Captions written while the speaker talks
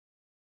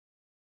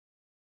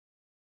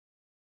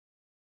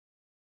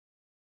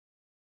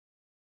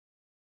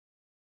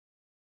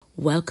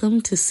Welcome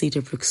to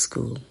Cedar Brook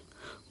School,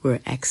 where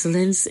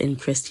excellence in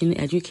Christian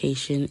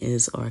education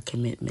is our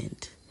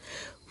commitment.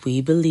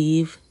 We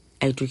believe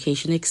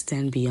education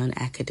extends beyond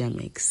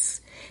academics.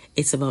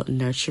 It's about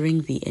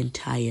nurturing the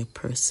entire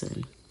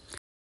person.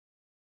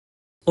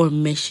 Our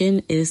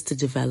mission is to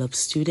develop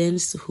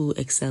students who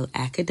excel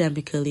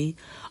academically,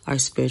 are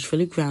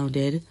spiritually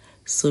grounded,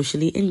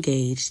 socially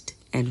engaged,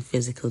 and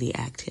physically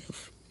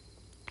active.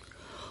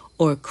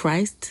 Our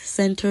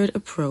Christ-centered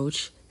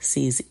approach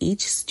sees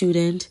each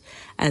student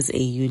as a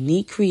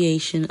unique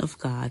creation of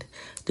God,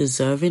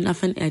 deserving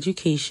of an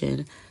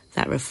education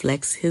that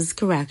reflects His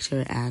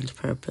character and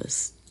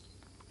purpose.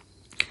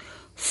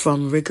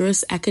 From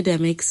rigorous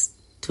academics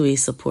to a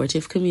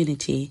supportive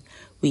community,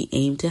 we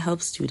aim to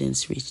help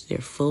students reach their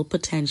full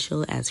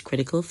potential as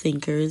critical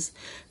thinkers,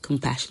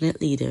 compassionate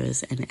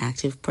leaders, and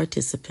active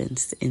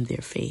participants in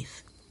their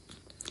faith.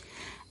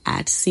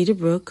 At Cedar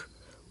Brook,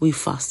 we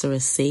foster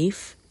a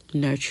safe,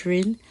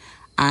 nurturing,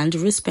 and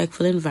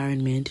respectful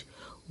environment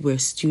where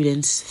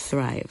students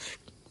thrive.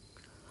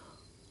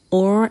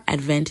 Our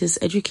Adventist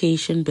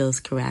education builds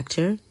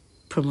character,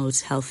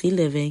 promotes healthy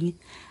living,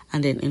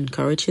 and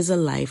encourages a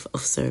life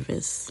of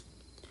service.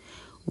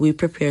 We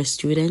prepare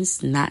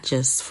students not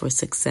just for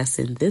success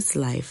in this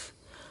life,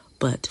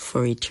 but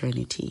for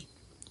eternity.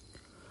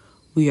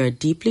 We are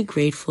deeply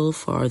grateful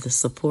for the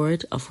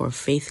support of our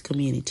faith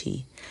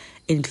community,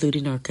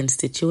 including our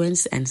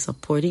constituents and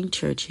supporting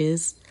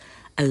churches,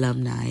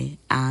 alumni,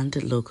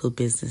 and local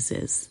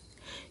businesses.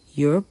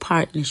 Your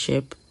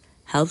partnership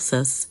helps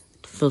us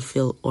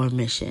fulfill our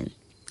mission,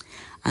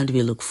 and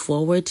we look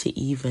forward to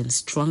even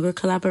stronger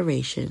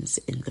collaborations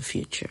in the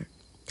future.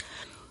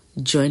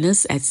 Join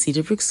us at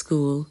Cedar Brook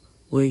School,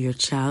 where your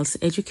child's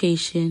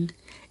education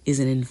is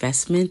an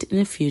investment in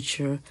a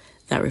future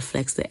that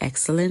reflects the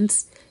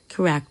excellence,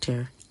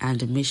 character,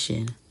 and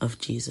mission of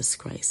Jesus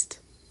Christ.